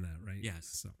that's doing that, right? Yes.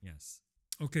 So Yes.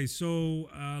 okay, so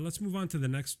let's move on to the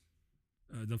next,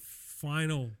 the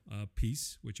final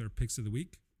piece, which are picks of the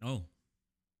week. Oh.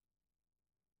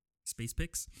 Space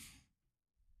picks.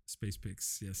 Space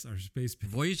picks, yes, our space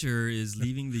picks. Voyager is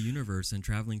leaving the universe and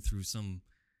traveling through some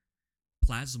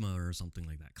plasma or something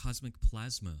like that, cosmic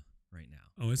plasma right now.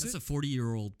 Oh, is That's it? a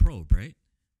 40-year-old probe, right?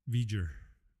 Voyager.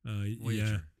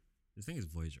 Voyager. I think it's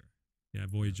Voyager. Yeah,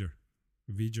 Voyager.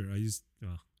 Voyager.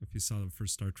 If you saw the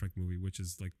first Star Trek movie, which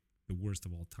is like the worst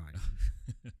of all time.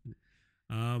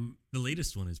 The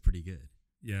latest one is pretty good.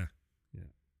 Yeah.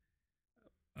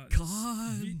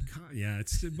 Con. Yeah,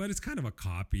 but it's kind of a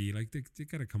copy. Like they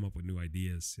got to come up with new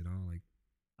ideas, Like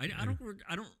I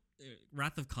don't.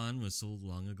 Wrath of Khan was so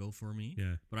long ago for me.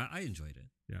 yeah, but I enjoyed it.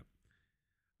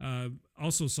 yeah.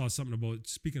 Also saw something about,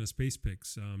 speaking of space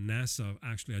picks, NASA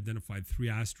actually identified 3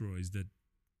 asteroids that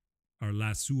are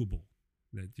lassoable,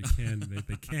 that you can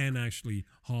they can actually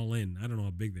haul in. I don't know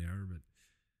how big they are, but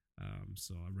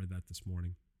so I read that this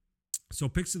morning. So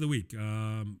picks of the week.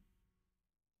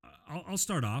 I'll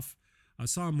start off. I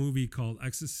saw a movie called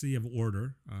Ecstasy of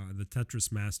Order, the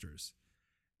Tetris Masters.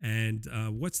 And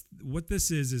what this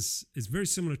is very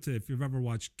similar to, if you've ever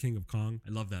watched King of Kong.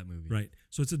 I love that movie. Right.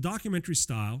 So it's a documentary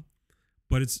style,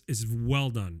 but it's well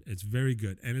done. It's very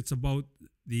good. And it's about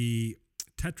the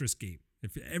Tetris game.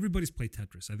 If everybody's played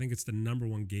Tetris, I think it's the number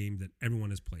one game that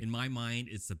everyone has played. In my mind,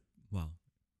 it's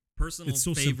personal It's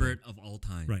so favorite of all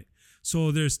time. Right. So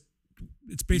it's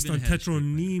based Even on ahead of Street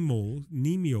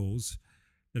tetronymios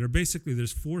that are basically,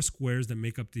 there's 4 squares that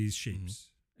make up these shapes.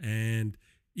 And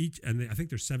I think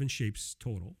there's 7 shapes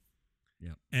total.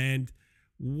 Yeah. And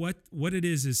what it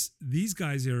is these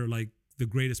guys are like the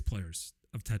greatest players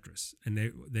of Tetris, and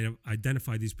they have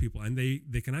identified these people, and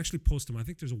they can actually post them. I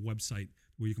think there's a website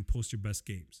where you can post your best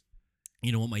games.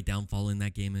 You know what my downfall in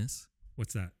that game is?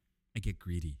 What's that? I get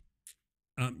greedy.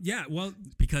 Yeah, well,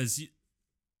 Because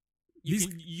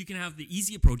you can have the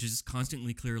easy approaches,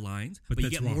 constantly clear lines, but you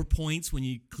that's get wrong. more points when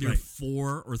you clear Right.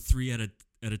 4 or 3 at a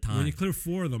time. when you clear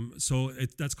 4 of them, so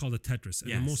that's called a Tetris. And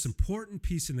Yes. the most important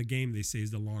piece in the game, they say, is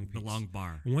the long piece. The long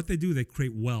bar. And what they do, they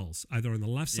create wells, either on the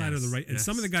left side or the Yes, right. And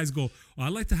some of the guys go, I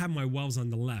like to have my wells on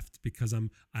the left because I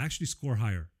actually score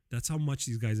higher. That's how much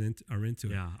these guys are into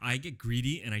it. Yeah, I get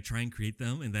greedy and I try and create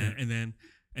them, and then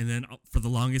for the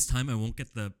longest time I won't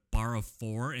get the bar of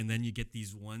 4, and then you get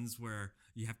these ones where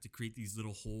you have to create these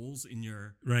little holes in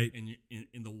your Right.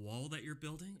 in the wall that you're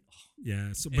building. Oh,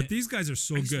 Yeah. So, but these guys are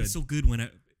so I used to be good. so good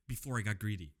before I got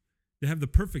greedy. They have the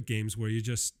perfect games where they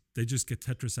just get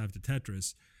Tetris after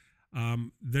Tetris.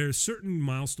 There's certain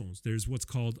milestones. There's what's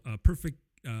called a perfect.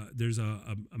 There's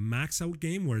a max out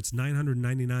game where it's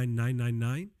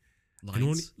 999,999 and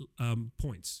only Lines,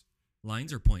 points.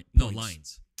 lines or point? No, Points.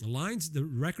 lines. Lines. The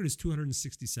record is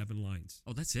 267 lines.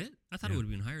 Oh, that's it? I thought it Yeah. would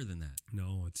have been higher than that.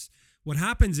 No, it's what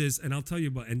happens is, and I'll tell you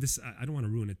about. And this, I don't want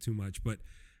to ruin it too much, but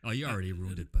Oh, you already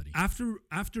ruined it, buddy. after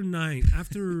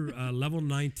level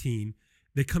 19,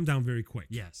 they come down very quick.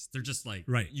 Yes, they're just like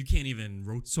Right. You can't even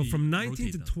rotate. So from 19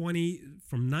 rotate to them. 20,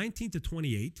 from 19 to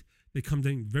 28, they come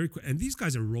down very quick. And these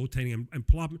guys are rotating and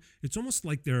plopping. It's almost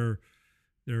like they're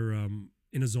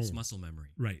in a zone. It's muscle memory.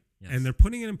 Right. Yes. And they're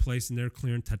putting it in place and they're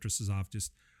clearing Tetrises off.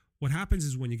 Just what happens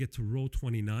is when you get to row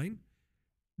 29,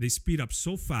 they speed up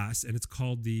so fast, and it's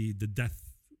called the death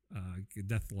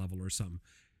level or something.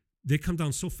 they come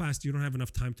down so fast you don't have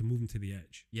enough time to move them to the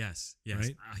edge. Yes.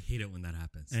 Right? I hate it when that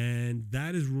happens. And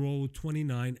that is row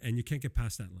 29, and you can't get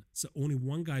past that line. So only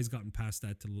one guy's gotten past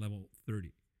that to level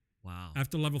 30. Wow.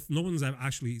 After no one's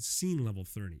actually seen level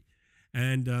 30.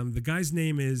 And the guy's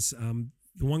name is,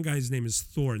 the one guy's name is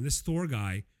Thor. And this Thor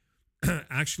guy,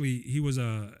 actually,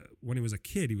 when he was a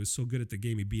kid, he was so good at the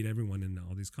game, he beat everyone in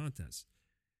all these contests.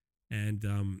 And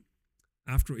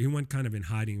after he went kind of in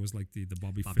hiding, it was like the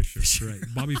Bobby Fischer. Right?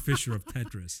 Bobby Fischer of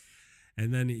Tetris.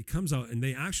 And then he comes out, and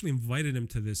they actually invited him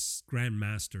to this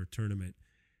Grandmaster tournament,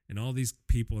 and all these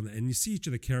people, and you see each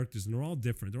of the characters, and they're all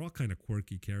different. They're all kind of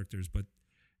quirky characters, but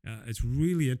it's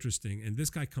really interesting. And this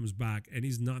guy comes back, and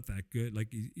he's not that good.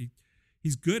 Like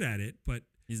he's good at it, but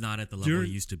he's not at the level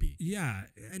he used to be. Yeah,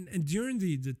 and during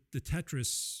the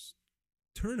Tetris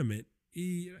tournament,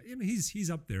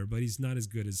 he's up there, but he's not as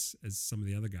good as some of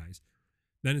the other guys.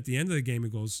 Then at the end of the game,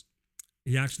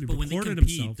 he actually but recorded when they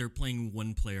compete, himself. They're playing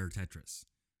one-player Tetris.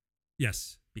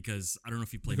 Yes, because I don't know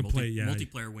if you play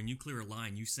multiplayer. When you clear a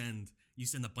line, you send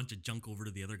a bunch of junk over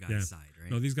to the other guy's side,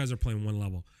 right? No, these guys are playing one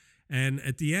level. And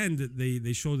at the end,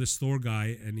 they show this Thor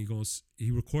guy, and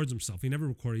he records himself. He never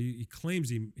recorded. He claims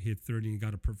he hit 30 and he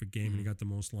got a perfect game and he got the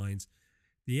most lines.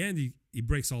 At the end, he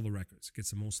breaks all the records,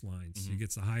 gets the most lines. He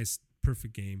gets the highest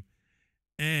perfect game.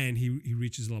 And he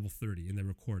reaches level 30, and they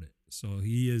record it. So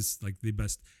he is like the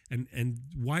best. And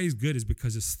why he's good is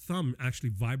because his thumb actually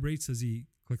vibrates as he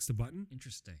clicks the button.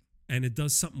 Interesting. And it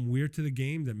does something weird to the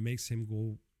game that makes him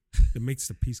go, that makes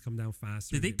the piece come down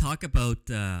faster. Did they talk about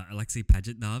Alexei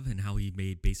Pajitnov and how he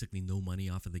made basically no money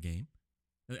off of the game?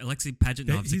 Alexei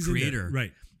Pajitnov is the creator.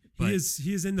 Right. He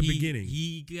is in the beginning.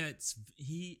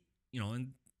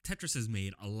 And Tetris has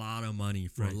made a lot of money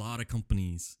for a lot of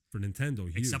companies. For Nintendo,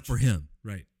 huge. Except for him.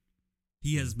 Right.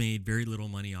 He has made very little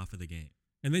money off of the game.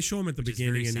 And they show him at the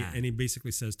beginning, and he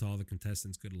basically says to all the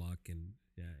contestants, good luck. And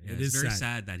it is very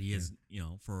sad that he has,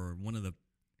 for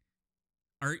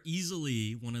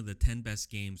easily one of the 10 best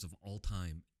games of all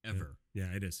time ever.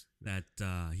 Yeah, it is. That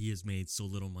he has made so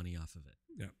little money off of it.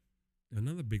 Yeah.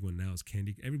 Another big one now is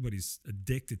Candy. Everybody's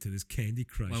addicted to this Candy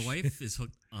Crush. My wife is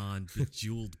hooked on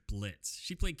Bejeweled Blitz.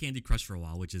 She played Candy Crush for a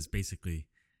while, which is basically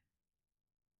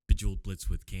Bejeweled Blitz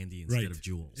with candy instead of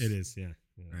jewels. It is, yeah.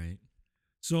 Right.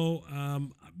 So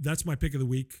that's my pick of the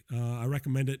week. I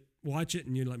recommend it. Watch it,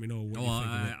 and you let me know what you think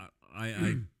of it.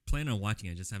 I plan on watching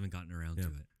it. I just haven't gotten around to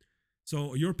it.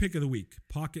 So your pick of the week,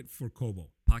 Pocket for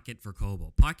Kobo. Pocket for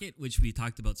Kobo. Pocket, which we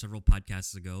talked about several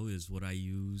podcasts ago, is what I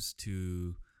use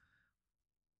to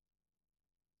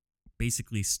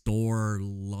basically store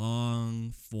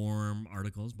long form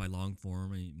articles. By long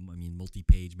form, I mean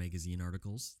multi-page magazine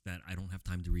articles that I don't have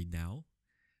time to read now.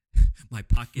 My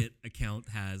Pocket account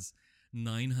has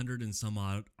 900 and some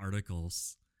odd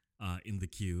articles in the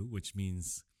queue, which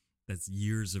means that's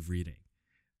years of reading.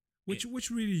 Which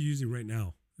reader are you using right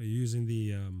now? Are you using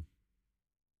the...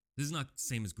 This is not the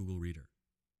same as Google Reader.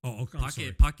 Oh, okay.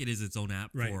 Sorry. Pocket is its own app.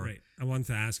 Right. I wanted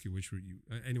to ask you which were you...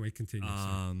 anyway, continue.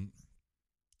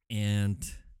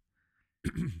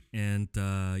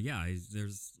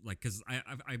 There's like, because I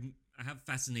have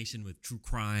fascination with true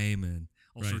crime and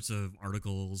all sorts of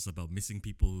articles about missing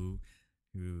people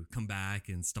who come back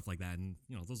and stuff like that, and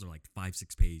those are like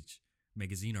 5-6 page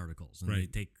magazine articles, and they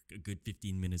take a good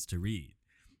 15 minutes to read,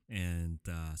 and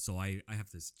so I have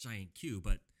this giant queue.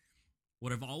 But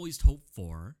what I've always hoped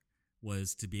for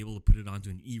was to be able to put it onto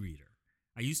an e-reader.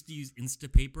 I used to use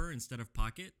Instapaper instead of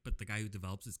Pocket, but the guy who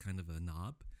develops is kind of a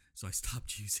knob, so I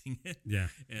stopped using it. Yeah.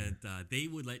 And they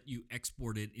would let you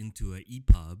export it into an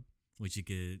EPUB, which you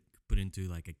could put into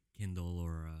like a Kindle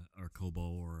or Kobo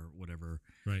or whatever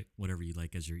you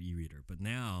like as your e-reader. But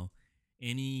now,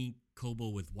 any Kobo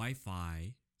with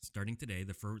Wi-Fi, starting today,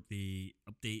 the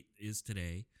update is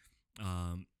today,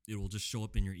 it will just show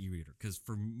up in your e-reader. Because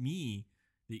for me,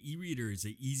 the e-reader is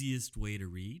the easiest way to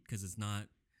read because it's not,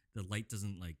 the light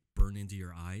doesn't like burn into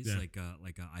your eyes like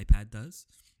an iPad does.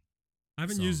 I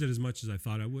haven't used it as much as I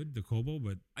thought I would, the Kobo,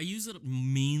 but I use it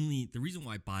mainly. The reason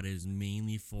why I bought it is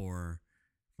mainly for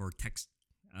text,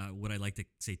 what I like to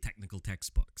say technical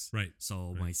textbooks. Right.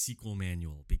 So my SQL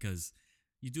manual, because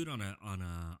you do it on a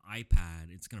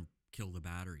iPad, it's gonna kill the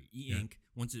battery. E-ink,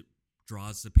 once it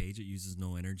draws the page, it uses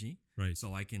no energy. Right.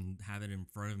 So I can have it in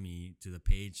front of me to the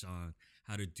page on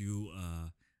how to do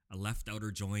a left outer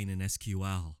join in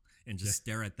SQL and just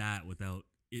stare at that without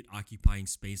it occupying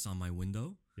space on my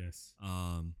window. Yes.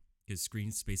 Because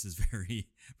screen space is very,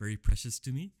 very precious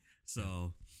to me.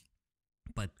 So,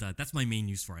 but that's my main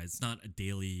use for it. It's not a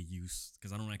daily use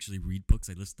because I don't actually read books.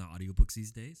 I listen to audiobooks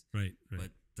these days. Right.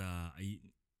 But I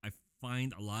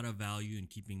find a lot of value in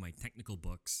keeping my technical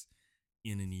books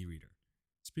in an e-reader.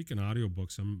 Speaking of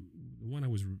audiobooks, the one I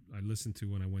listened to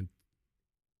when I went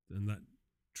on that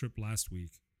trip last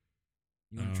week.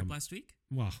 You went on a trip last week?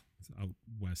 Well, it's out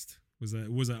west.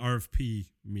 It was an RFP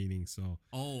meeting, so.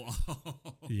 Oh.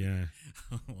 Yeah.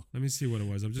 Oh. Let me see what it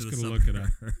was. I'm just To the going to look it up.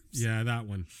 suburbs. Yeah, that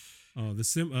one. Oh,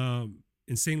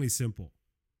 Insanely Simple.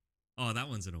 Oh, that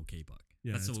one's an okay book.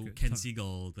 Yeah, That's it's so good. Ken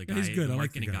Siegel, the guy, he's good. the I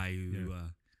like the marketing guy. guy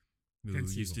who Ken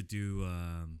used to Siegel. do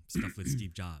stuff with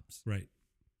Steve Jobs. Right.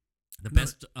 The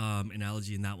best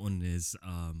analogy in that one is,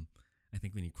 I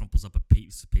think when he crumples up a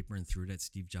piece of paper and threw it at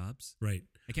Steve Jobs. Right.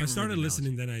 I started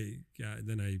listening, then I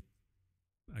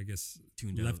guess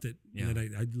Tuned left out. it, Yeah. and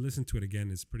then I listened to it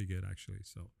again. It's pretty good actually.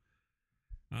 So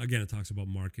again, it talks about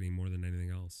marketing more than anything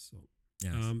else. So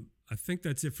Yes. I think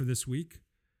that's it for this week.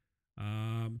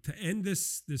 To end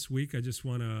this week, I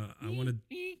want to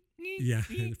yeah,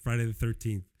 Friday the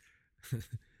 13th.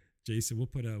 Jason, we'll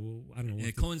put I don't know.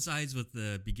 It coincides with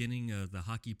the beginning of the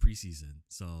hockey preseason.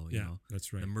 So, you know,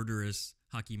 that's right. the murderous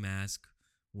hockey mask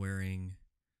wearing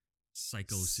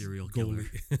psycho serial killer.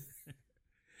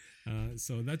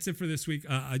 So that's it for this week.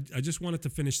 I just wanted to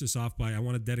finish this off by I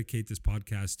want to dedicate this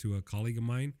podcast to a colleague of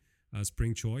mine,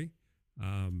 Spring Choi.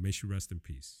 May she rest in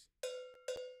peace.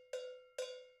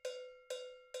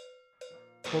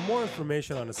 For more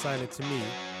information on Assign It to Me,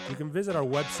 you can visit our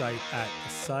website at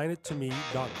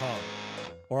assignittome.com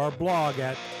or our blog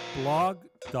at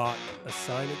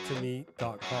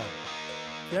blog.assignittome.com.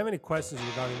 If you have any questions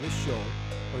regarding this show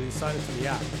or the Assign It to Me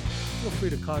app, feel free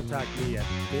to contact me at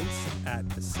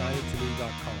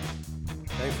vince@assignittome.com.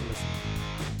 Thanks for listening.